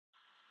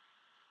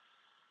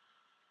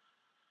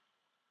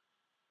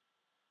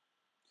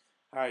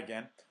Hi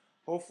again.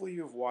 Hopefully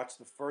you've watched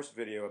the first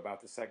video about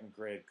the second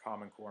grade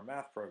Common Core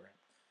math program.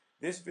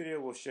 This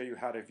video will show you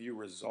how to view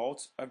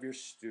results of your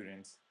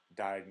students'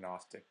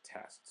 diagnostic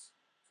tests.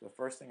 So the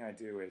first thing I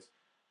do is,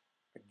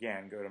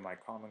 again, go to my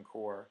Common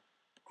Core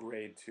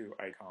Grade 2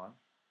 icon,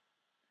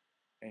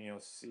 and you'll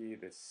see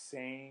the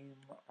same,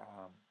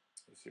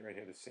 you see right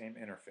here, the same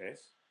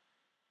interface.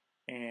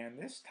 And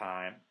this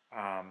time,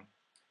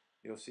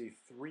 you'll see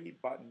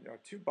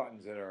two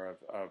buttons that are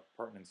of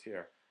pertinence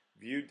here.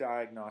 View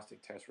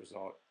diagnostic test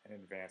result and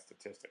advanced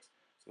statistics.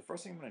 So the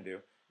first thing I'm going to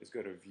do is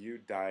go to view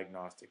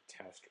diagnostic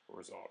test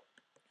result.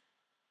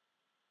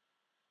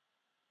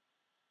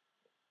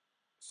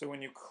 So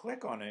when you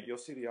click on it, you'll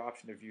see the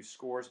option to view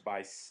scores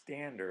by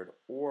standard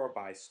or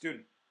by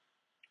student.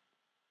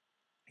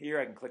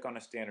 Here I can click on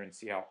a standard and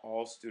see how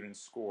all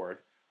students scored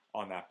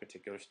on that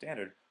particular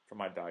standard for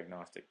my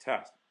diagnostic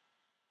test.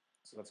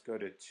 So let's go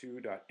to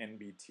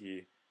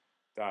 2.nbt.b.5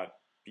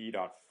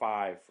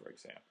 for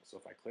example. So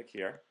if I click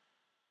here,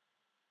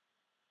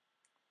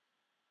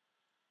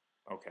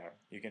 okay,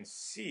 you can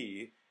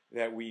see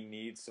that we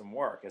need some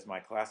work as my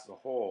class as a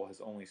whole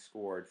has only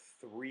scored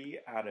 3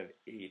 out of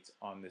 8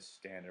 on this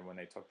standard when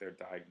they took their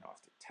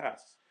diagnostic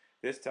tests.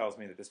 This tells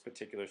me that this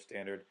particular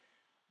standard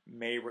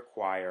may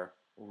require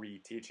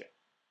reteaching.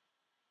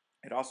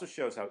 It also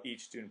shows how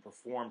each student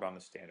performed on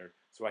the standard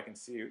so I can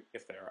see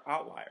if there are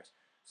outliers.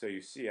 So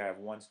you see I have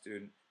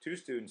two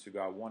students who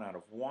got 1 out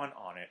of 1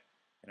 on it,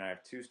 and I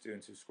have 2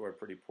 students who scored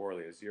pretty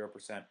poorly, a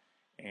 0%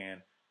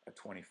 and a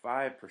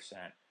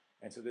 25%.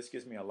 And so this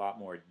gives me a lot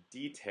more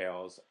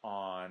details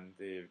on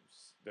the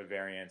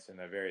variance and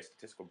the various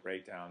statistical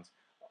breakdowns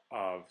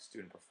of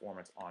student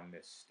performance on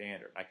this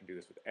standard. I can do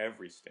this with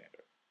every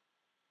standard.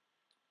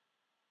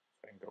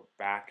 So I can go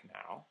back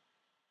now,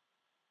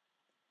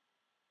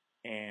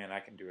 and I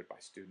can do it by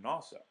student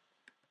also.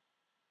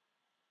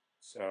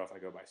 So if I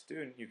go by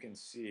student, you can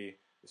see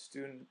the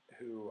student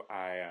who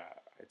I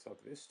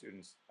took the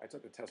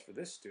test for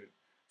this student.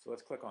 So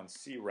let's click on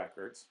See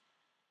Records.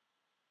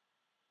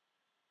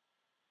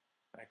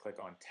 I click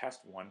on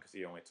Test 1 because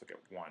he only took it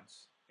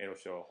once. It'll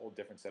show a whole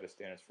different set of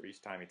standards for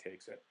each time he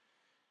takes it.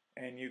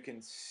 And you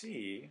can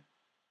see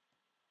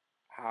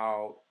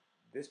how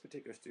this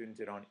particular student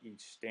did on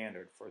each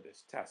standard for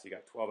this test. He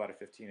got 12 out of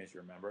 15, as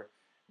you remember.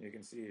 And you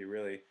can see he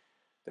really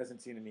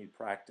doesn't seem to need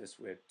practice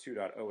with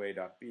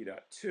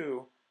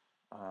 2.oa.b.2.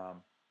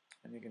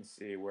 And you can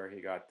see where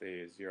he got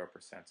the 0%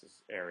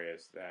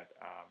 areas that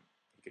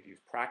he could use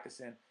practice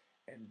in.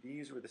 And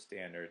these were the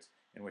standards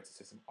in which the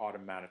system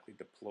automatically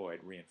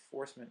deployed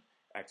reinforcement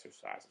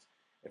exercises.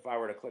 If I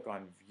were to click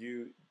on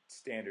View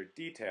Standard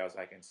Details,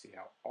 I can see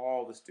how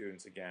all the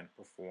students, again,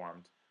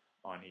 performed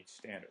on each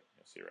standard.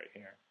 You'll see right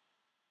here.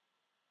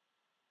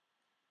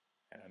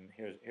 And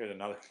here's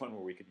another one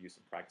where we could use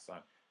some practice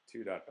on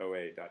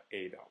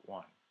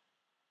 2.oa.a.1.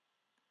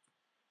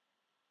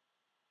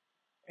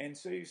 And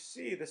so you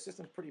see the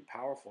system's pretty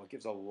powerful. It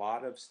gives a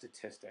lot of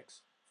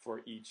statistics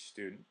for each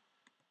student,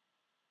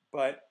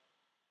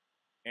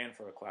 and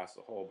for the class as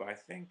a whole. But I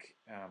think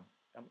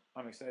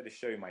I'm excited to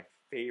show you my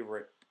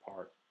favorite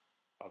part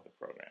of the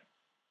program.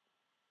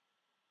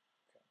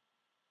 Okay.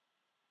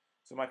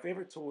 So my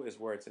favorite tool is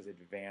where it says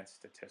Advanced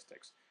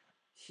Statistics.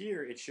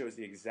 Here it shows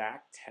the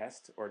exact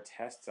test or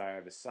tests I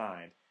have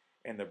assigned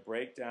and the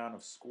breakdown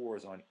of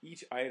scores on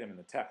each item in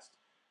the test.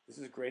 This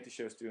is great to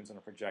show students on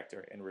a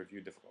projector and review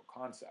difficult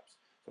concepts.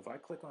 So if I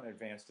click on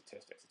Advanced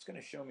Statistics, it's going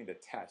to show me the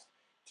test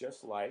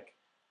just like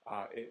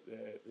a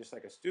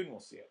student will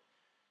see it.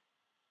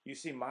 You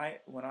see,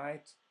 when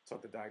I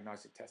took the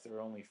diagnostic test, there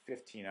were only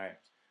 15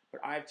 items.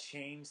 But I've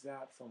changed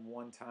that from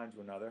one time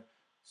to another.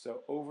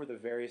 So over the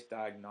various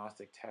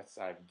diagnostic tests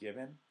I've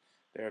given,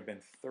 there have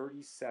been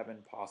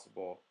 37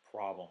 possible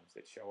problems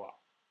that show up.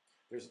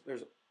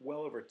 There's well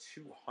over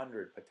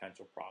 200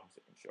 potential problems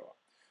that can show up.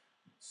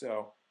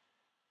 So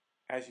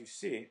as you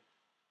see,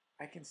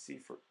 I can see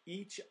for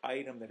each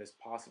item that has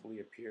possibly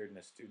appeared in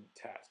a student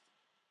test,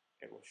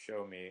 it will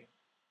show me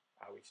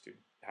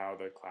how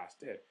the class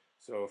did.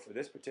 So for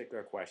this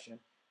particular question,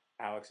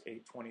 Alex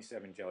ate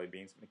 27 jelly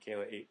beans,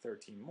 Michaela ate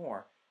 13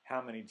 more.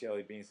 How many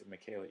jelly beans did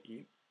Michaela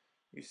eat?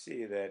 You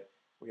see that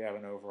we have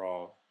an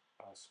overall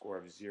score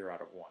of 0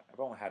 out of 1.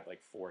 I've only had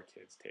like 4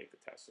 kids take the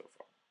test so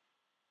far.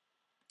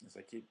 As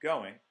I keep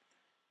going,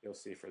 you'll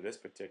see for this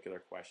particular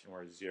question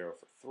we're 0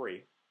 for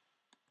 3.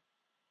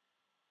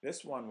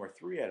 This one we're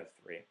 3 out of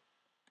 3,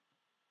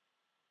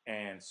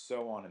 and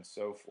so on and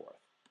so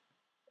forth.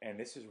 And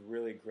this is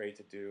really great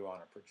to do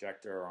on a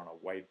projector or on a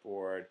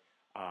whiteboard.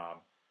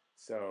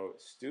 So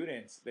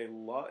students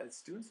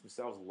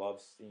themselves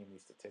love seeing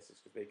these statistics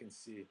because they can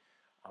see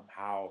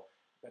how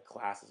the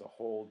class as a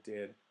whole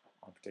did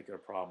on particular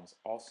problems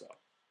also.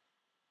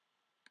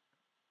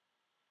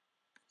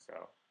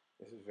 So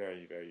this is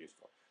very, very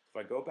useful. So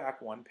if I go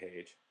back one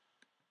page,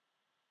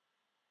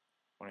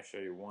 I want to show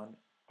you one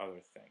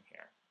other thing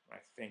here. I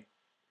think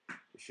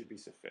it should be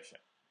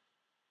sufficient.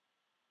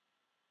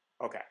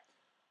 Okay.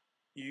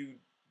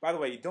 By the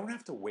way, you don't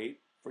have to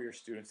wait for your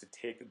students to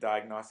take the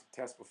diagnostic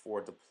test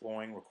before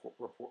deploying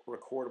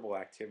recordable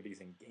activities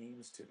and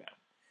games to them.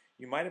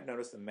 You might have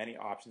noticed the many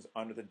options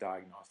under the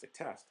diagnostic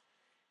test.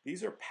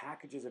 These are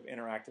packages of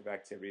interactive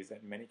activities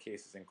that in many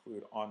cases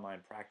include online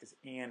practice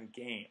and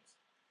games.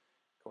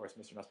 Of course,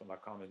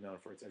 MrNussbaum.com is known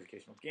for its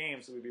educational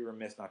games, so we'd be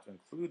remiss not to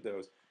include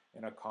those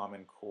in a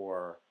Common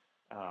Core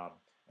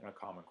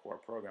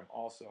program.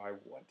 Also, I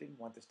didn't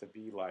want this to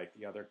be like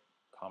the other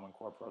Common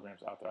Core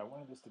programs out there. I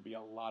wanted this to be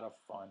a lot of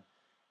fun,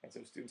 and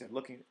so students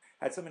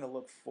had something to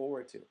look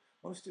forward to.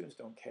 Most students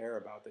don't care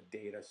about the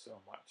data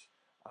so much,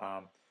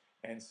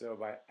 and so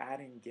by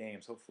adding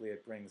games, hopefully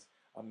it brings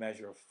a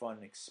measure of fun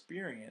and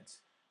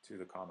experience to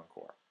the Common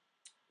Core.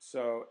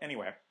 So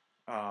anyway,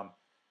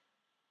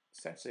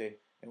 essentially,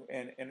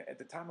 and at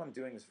the time I'm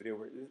doing this video,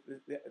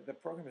 the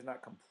program is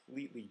not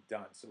completely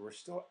done. So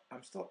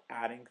I'm still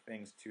adding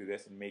things to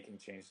this and making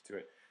changes to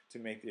it to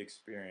make the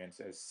experience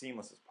as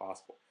seamless as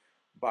possible.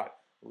 But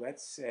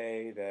let's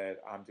say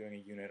that I'm doing a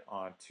unit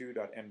on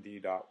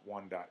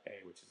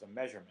 2.md.1.a, which is a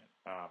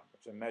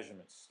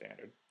measurement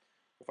standard.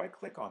 If I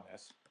click on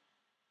this,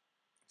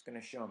 it's going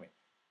to show me.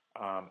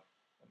 I'm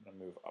going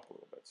to move up a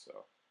little bit.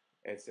 So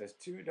it says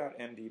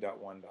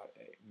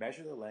 2.md.1.a.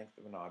 Measure the length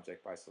of an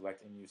object by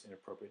selecting and using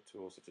appropriate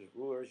tools such as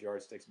rulers,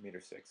 yardsticks, meter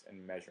sticks,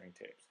 and measuring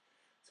tapes.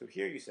 So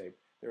here you say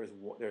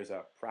there's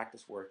a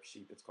practice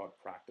worksheet that's called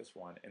Practice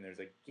 1, and there's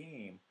a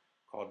game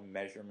called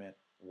Measurement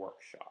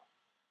Workshop.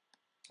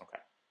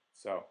 Okay,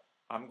 so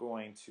I'm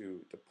going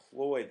to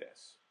deploy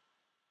this.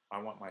 I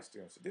want my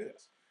students to do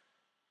this.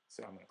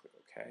 So I'm going to click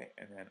OK,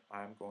 and then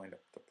I'm going to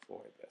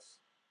deploy this.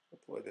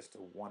 Deploy this to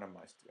one of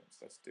my students.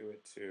 Let's do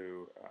it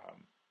to,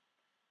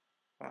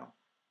 let's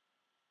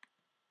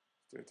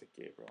do it to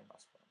Gabriel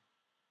Nussbaum.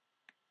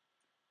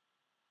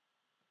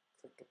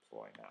 Click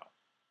Deploy now.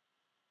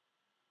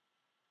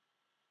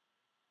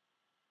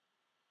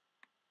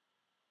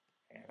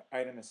 And the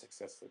item is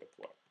successfully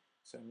deployed.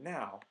 So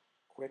now,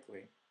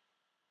 quickly,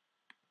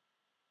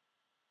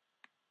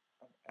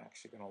 I'm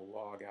actually going to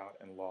log out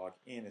and log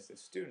in as a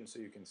student so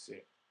you can see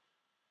it.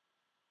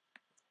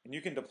 And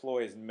you can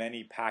deploy as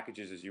many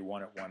packages as you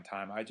want at one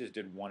time. I just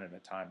did one at a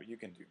time, but you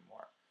can do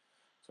more.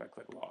 So I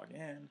click Log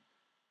In.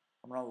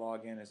 I'm going to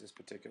log in as this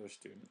particular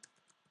student.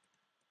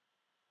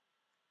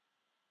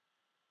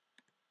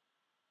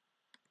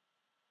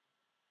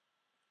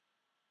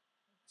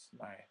 It's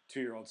my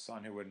 2-year-old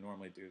son who would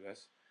normally do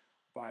this.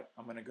 But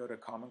I'm going to go to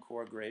Common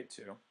Core Grade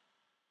 2.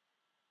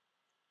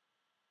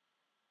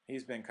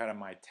 He's been kind of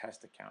my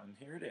test account, and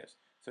here it is.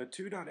 So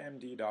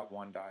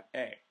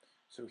 2.md.1.a.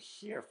 So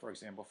here, for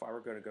example, if I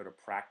were going to go to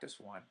Practice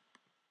 1,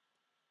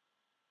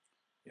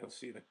 you'll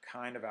see the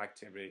kind of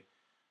activity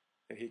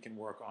that he can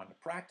work on to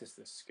practice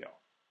this skill.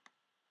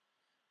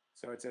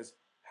 So it says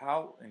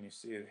how, and you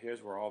see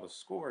here's where all the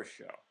scores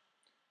show.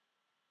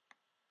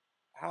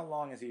 How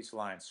long is each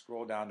line?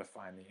 Scroll down to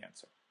find the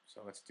answer.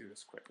 So let's do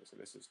this quickly. So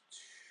this is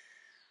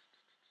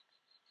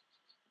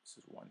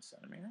 1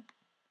 centimeter.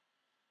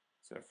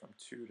 So from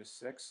 2 to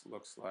 6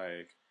 looks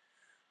like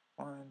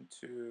 1,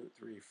 2,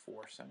 3,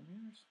 4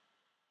 centimeters.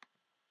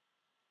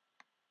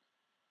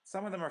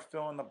 Some of them are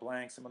fill in the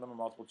blank, some of them are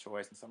multiple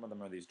choice, and some of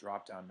them are these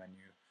drop-down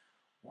menu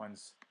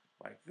ones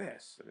like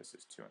this. So this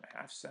is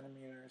 2.5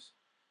 centimeters.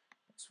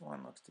 This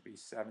one looks to be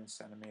 7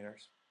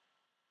 centimeters.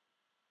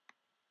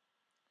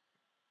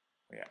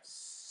 We have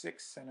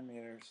 6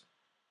 centimeters,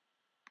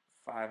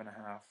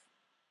 5.5.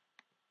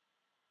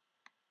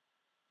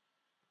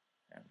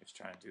 I'm just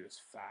trying to do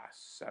this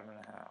fast.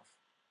 7.5,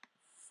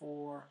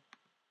 4,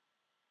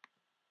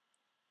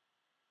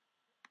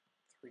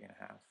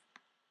 3.5,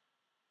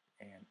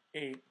 and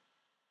 8.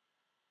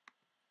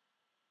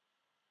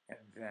 And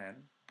then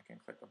I can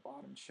click the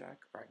bottom check,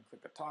 or I can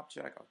click the top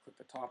check. I'll click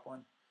the top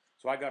one.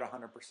 So I got 100%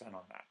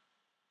 on that.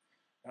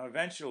 Now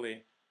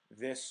eventually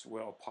this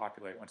will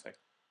populate once I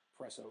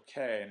press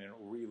OK, and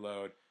it'll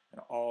reload,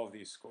 and all of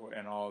these scores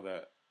and all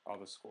the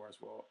scores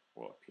will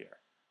appear.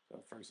 So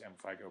for example,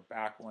 if I go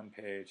back one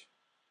page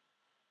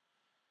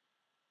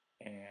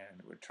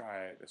and would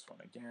try this one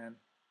again.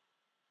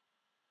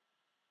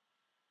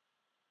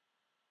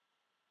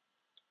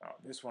 Oh,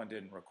 this one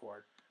didn't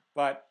record.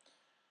 But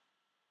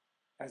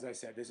as I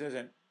said, this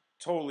isn't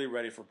totally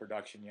ready for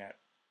production yet.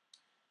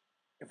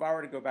 If I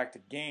were to go back to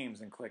games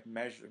and click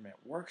Measurement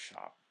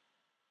Workshop,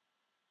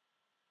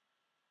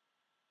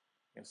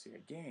 you'll see a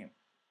game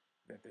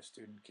that the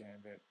student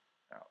can,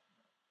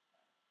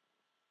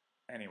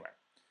 anyway.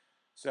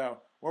 So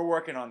we're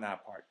working on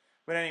that part.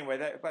 But anyway,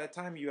 by the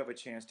time you have a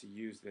chance to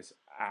use this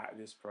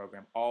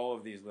program, all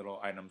of these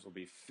little items will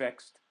be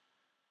fixed.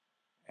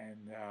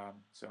 And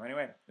so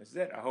anyway, this is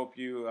it. I hope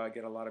you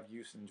get a lot of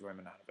use and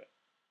enjoyment out of it.